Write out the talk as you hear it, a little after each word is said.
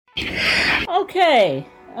Okay.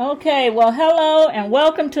 Well, hello and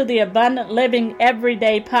welcome to the Abundant Living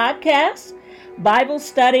Everyday Podcast, Bible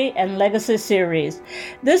Study and Legacy Series.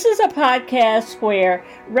 This is a podcast where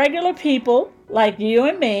regular people like you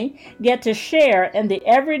and me get to share in the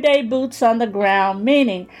everyday boots on the ground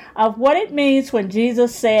meaning of what it means when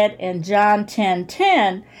Jesus said in John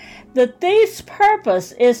 10:10, "The thief's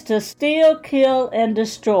purpose is to steal, kill, and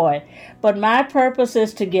destroy, but my purpose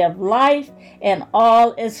is to give life in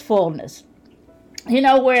all its fullness."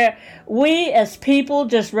 Where we as people,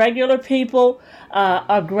 just regular people,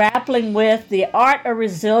 are grappling with the art of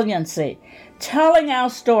resiliency, telling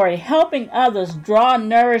our story, helping others draw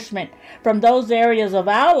nourishment from those areas of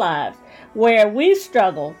our lives where we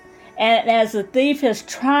struggle, and as the thief has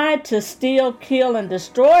tried to steal, kill, and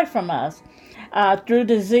destroy from us through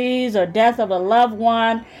disease or death of a loved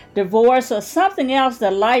one, divorce, or something else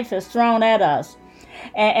that life has thrown at us.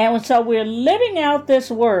 And so we're living out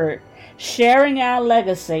this word, sharing our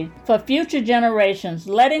legacy for future generations,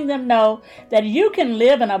 letting them know that you can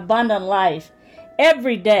live an abundant life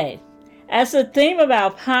every day. As the theme of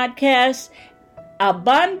our podcast,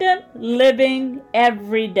 abundant living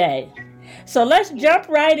every day. So let's jump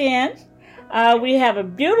right in. We have a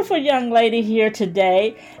beautiful young lady here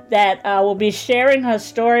today that will be sharing her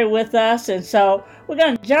story with us. And so we're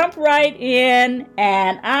going to jump right in,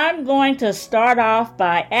 and I'm going to start off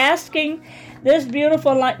by asking this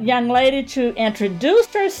beautiful young lady to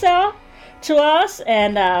introduce herself to us.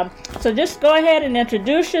 And so just go ahead and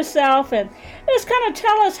introduce yourself and just kind of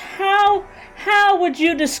tell us how would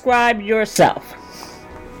you describe yourself?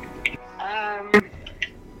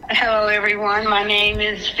 Hello, everyone. My name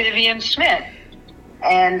is Vivan Smith,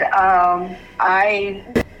 and I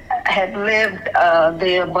have lived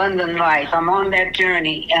the abundant life. I'm on that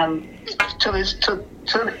journey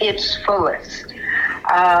to its fullest.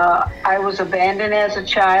 I was abandoned as a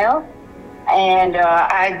child, and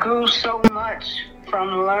I grew so much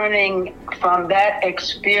from learning from that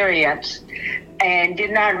experience and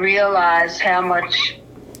did not realize how much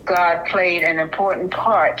God played an important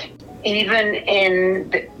part, even in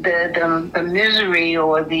the misery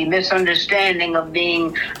or the misunderstanding of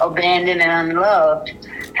being abandoned and unloved,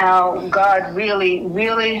 how God really,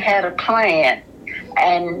 really had a plan.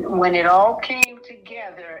 And when it all came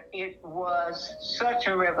together, it was such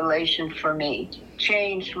a revelation for me,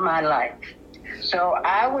 changed my life. So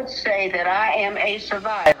I would say that I am a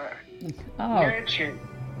survivor, nurtured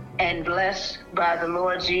and blessed by the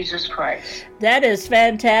Lord Jesus Christ. That is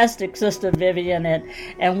fantastic, Sister Vivian,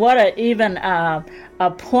 and what a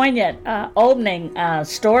poignant opening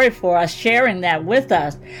story for us, sharing that with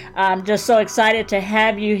us. I'm just so excited to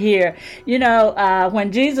have you here.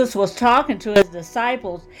 When Jesus was talking to his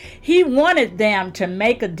disciples, he wanted them to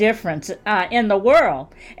make a difference in the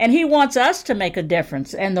world, and he wants us to make a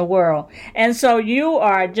difference in the world. And so you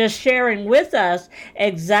are just sharing with us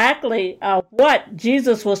exactly what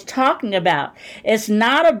Jesus was talking about. It's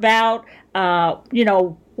not about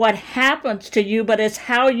what happens to you, but it's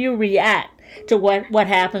how you react to what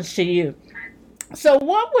happens to you. So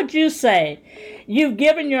what would you say you've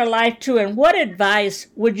given your life to, and what advice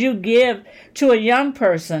would you give to a young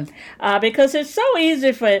person? Because it's so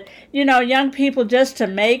easy for, young people just to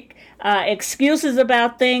make excuses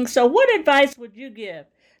about things. So what advice would you give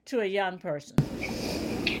to a young person?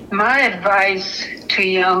 My advice to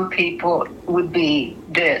young people would be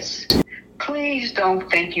this. Please don't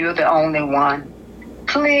think you're the only one.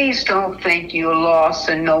 Please don't think you're lost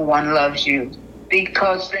and no one loves you,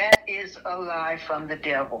 because that is a lie from the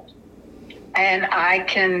devil. And I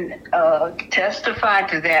can testify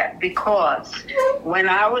to that, because when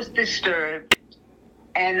I was disturbed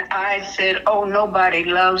and I said, "Oh, nobody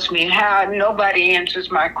loves me. How nobody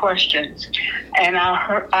answers my questions," and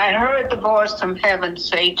I heard the voice from heaven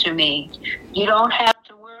say to me, "You don't have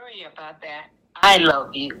to worry about that. I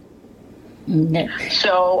love you."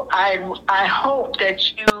 So I hope that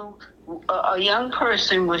a young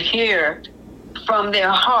person would hear from their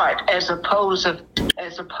heart as opposed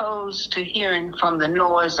to hearing from the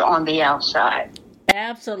noise on the outside.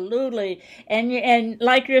 Absolutely. And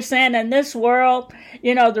like you're saying, in this world,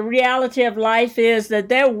 the reality of life is that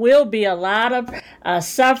there will be a lot of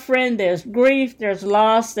suffering. There's grief, there's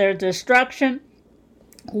loss, there's destruction.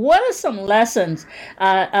 What are some lessons,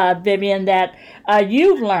 Vivian, that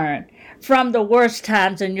you've learned from the worst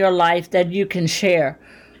times in your life that you can share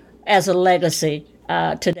as a legacy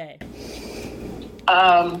today?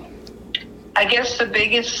 I guess the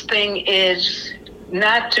biggest thing is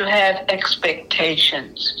not to have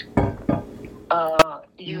expectations.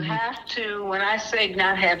 You have to, when I say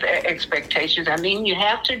not have expectations, I mean you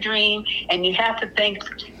have to dream and you have to think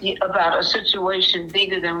about a situation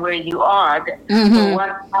bigger than where you are.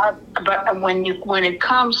 But when it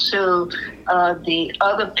comes to the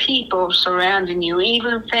other people surrounding you,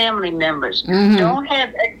 even family members, don't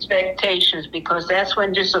have expectations, because that's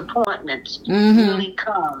when disappointments really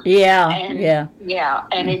come.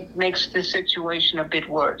 And it makes the situation a bit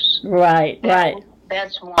worse. Right.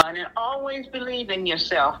 That's one. And always believe in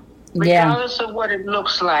yourself, regardless of what it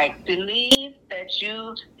looks like. Believe that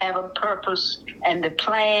you have a purpose and the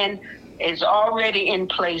plan is already in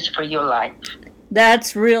place for your life.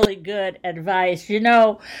 That's really good advice. You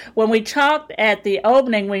know, when we talked at the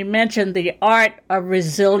opening, we mentioned the art of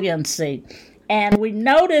resiliency. And we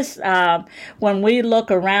notice when we look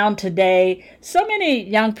around today, so many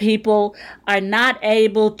young people are not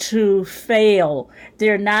able to fail.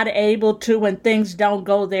 They're not able to when things don't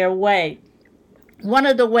go their way. One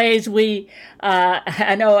of the ways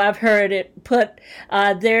I know I've heard it put,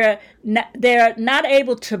 they're not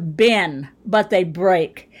able to bend, but they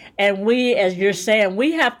break. And we, as you're saying,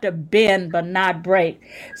 we have to bend but not break.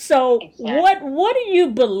 So, what do you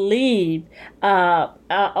believe,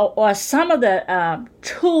 or some of the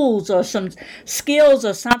tools or some skills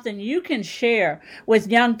or something you can share with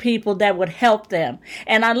young people that would help them?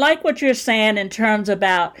 And I like what you're saying in terms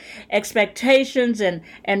about expectations and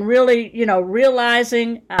really,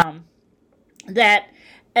 realizing that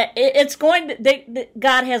it's going to,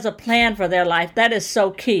 God has a plan for their life. That is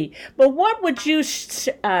so key. But what would you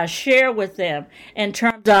share with them in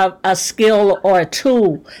terms of a skill or a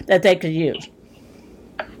tool that they could use?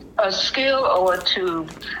 A skill or a tool.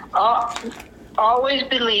 Always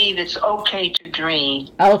believe it's okay to dream.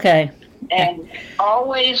 Okay. And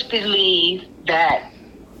always believe that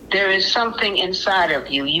there is something inside of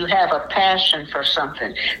you. You have a passion for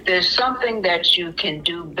something. There's something that you can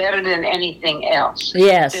do better than anything else.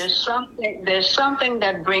 Yes. There's something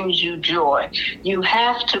that brings you joy. You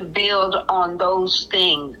have to build on those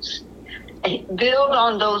things. Build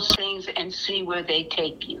on those things and see where they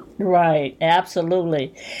take you. Right,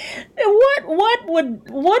 absolutely.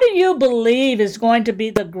 What do you believe is going to be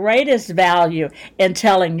the greatest value in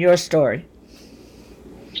telling your story?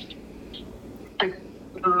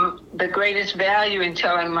 The greatest value in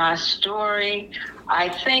telling my story, I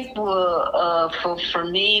think, for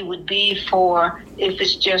me would be if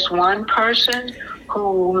it's just one person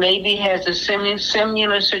who maybe has a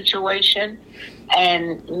similar situation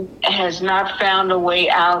and has not found a way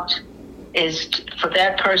out, is for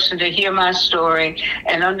that person to hear my story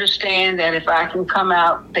and understand that if I can come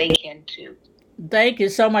out, they can too. Thank you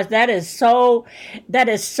so much. That is so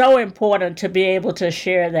important to be able to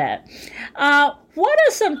share that. What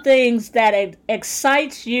are some things that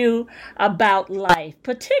excites you about life,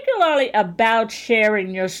 particularly about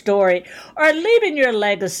sharing your story or leaving your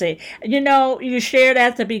legacy? You shared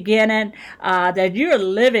at the beginning that you're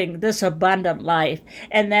living this abundant life,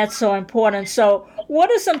 and that's so important. So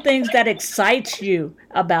what are some things that excites you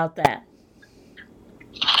about that?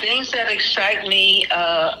 Things that excite me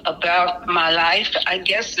about my life, I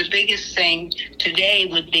guess the biggest thing today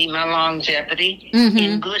would be my longevity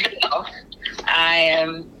in good health.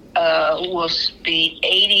 I will be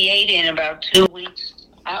 88 in about 2 weeks.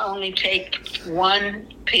 I only take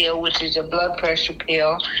one pill, which is a blood pressure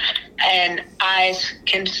pill, and I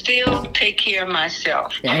can still take care of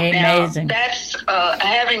myself. Amazing. Now, that's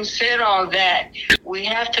having said all that, we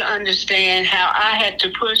have to understand how I had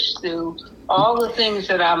to push through all the things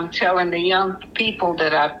that I'm telling the young people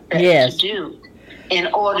that I've had to do in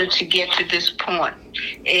order to get to this point.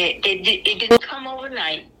 It didn't come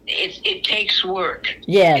overnight. It takes work.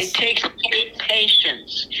 Yes. It takes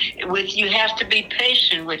patience. You have to be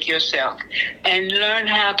patient with yourself and learn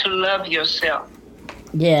how to love yourself.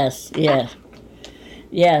 Yes.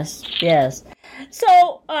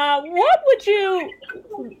 So, what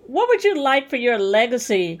would you like for your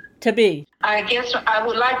legacy to be? I guess I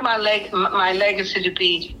would like my legacy to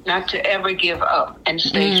be not to ever give up and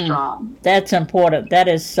stay strong. That's important. That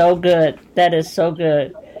is so good.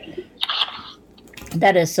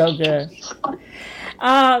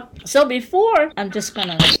 So before, I'm just going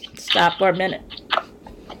to stop for a minute.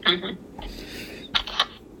 Mm-hmm.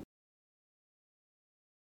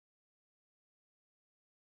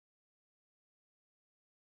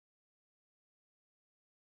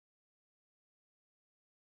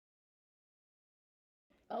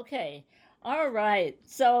 Okay. All right.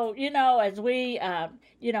 So, as we,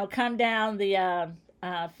 come down the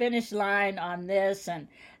finish line on this, and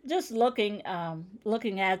just looking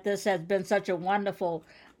at this has been such a wonderful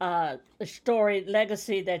story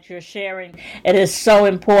legacy that you're sharing. It is so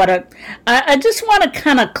important. I just want to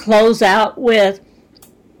kind of close out with,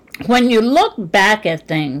 when you look back at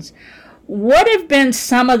things, what have been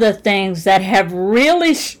some of the things that have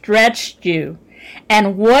really stretched you,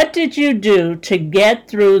 and what did you do to get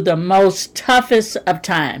through the most toughest of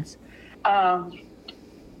times?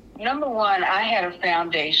 Number one, I had a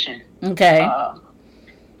foundation. Okay.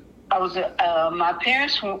 I was my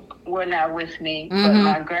parents were not with me, but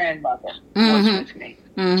my grandmother was with me.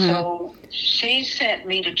 So she sent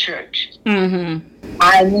me to church.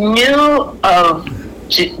 I knew of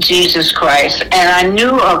Jesus Christ and I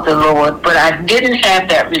knew of the Lord, but I didn't have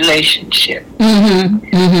that relationship.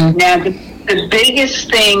 Now, the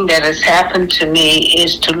biggest thing that has happened to me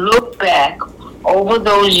is to look back over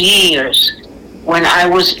those years when I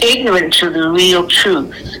was ignorant to the real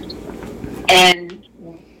truth, and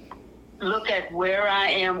look at where I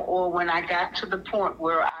am, or when I got to the point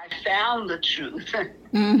where I found the truth,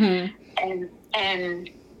 and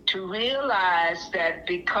to realize that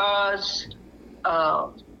because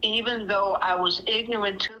even though I was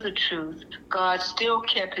ignorant to the truth, God still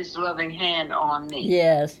kept his loving hand on me.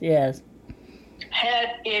 Yes, yes.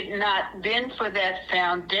 Had it not been for that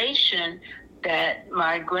foundation that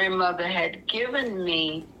my grandmother had given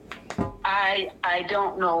me, I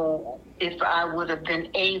don't know if I would have been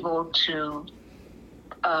able to,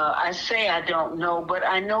 I say I don't know, but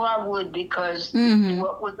I know I would, because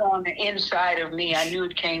what was on the inside of me, I knew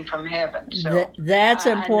it came from heaven. So that's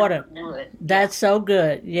important. That's so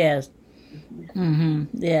good. Yes.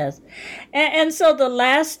 Yes. And so the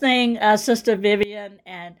last thing, Sister Vivian,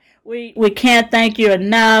 and we can't thank you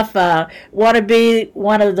enough. Want to be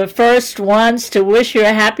one of the first ones to wish you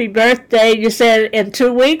a happy birthday. You said in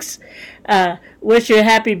 2 weeks. Wish you a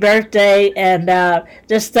happy birthday, and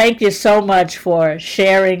just thank you so much for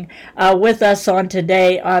sharing with us on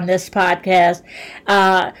today on this podcast.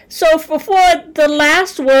 So before the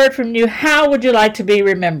last word from you, how would you like to be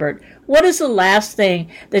remembered? What is the last thing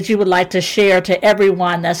that you would like to share to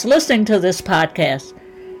everyone that's listening to this podcast?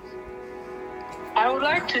 I would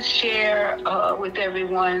like to share with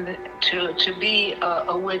everyone to be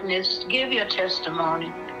a witness, give your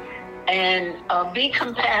testimony, and be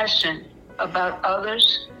compassionate about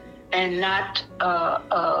others, and not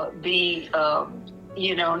be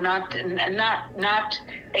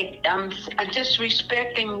I'm just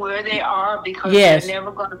respecting where they are, because yes. They're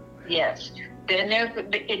never going to. Yes.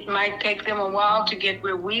 It might take them a while to get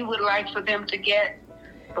where we would like for them to get,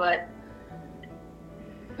 but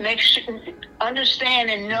understand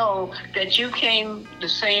and know that you came the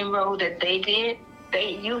same road that they did.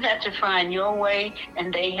 You have to find your way,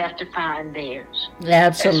 and they have to find theirs.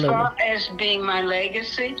 Absolutely. As far as being my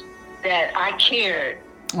legacy, that I cared.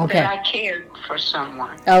 Okay. That I cared for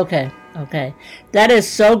someone. Okay. That is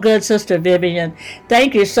so good, Sister Vivian.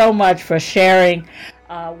 Thank you so much for sharing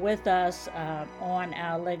with us on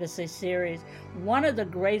our Legacy series. One of the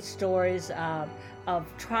great stories of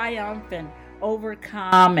triumph and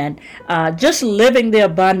overcome, and just living the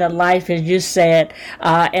abundant life, as you said.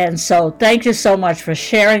 And so thank you so much for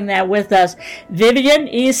sharing that with us, Vivan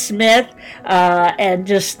E. Smith, and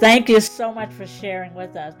just thank you so much for sharing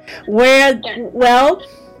with us.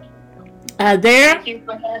 Thank you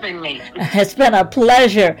for having me. It's been a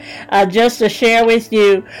pleasure just to share with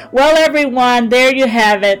you. Well, everyone, there you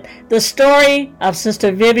have it, the story of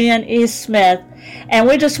Sister Vivan E. Smith. And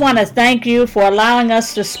we just want to thank you for allowing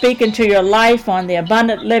us to speak into your life on the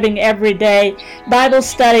Abundant Living Everyday Bible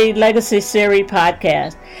Study Legacy Series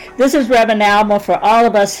podcast. This is Reverend Alma for all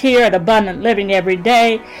of us here at Abundant Living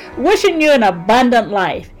Everyday, wishing you an abundant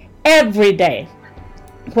life every day,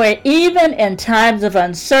 where even in times of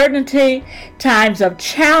uncertainty, times of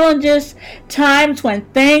challenges, times when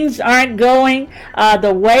things aren't going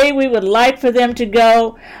the way we would like for them to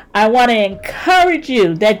go, I want to encourage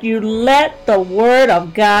you that you let the Word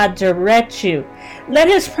of God direct you. Let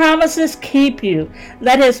His promises keep you.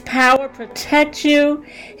 Let His power protect you.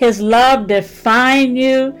 His love define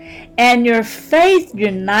you. And your faith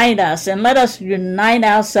unite us. And let us unite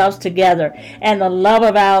ourselves together in the love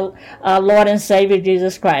of our Lord and Savior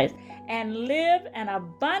Jesus Christ. And live an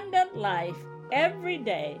abundant life every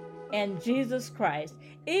day in Jesus Christ.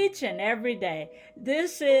 Each and every day.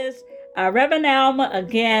 This is Reverend Alma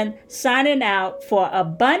again, signing out for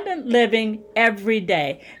Abundant Living Every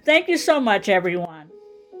Day. Thank you so much, everyone.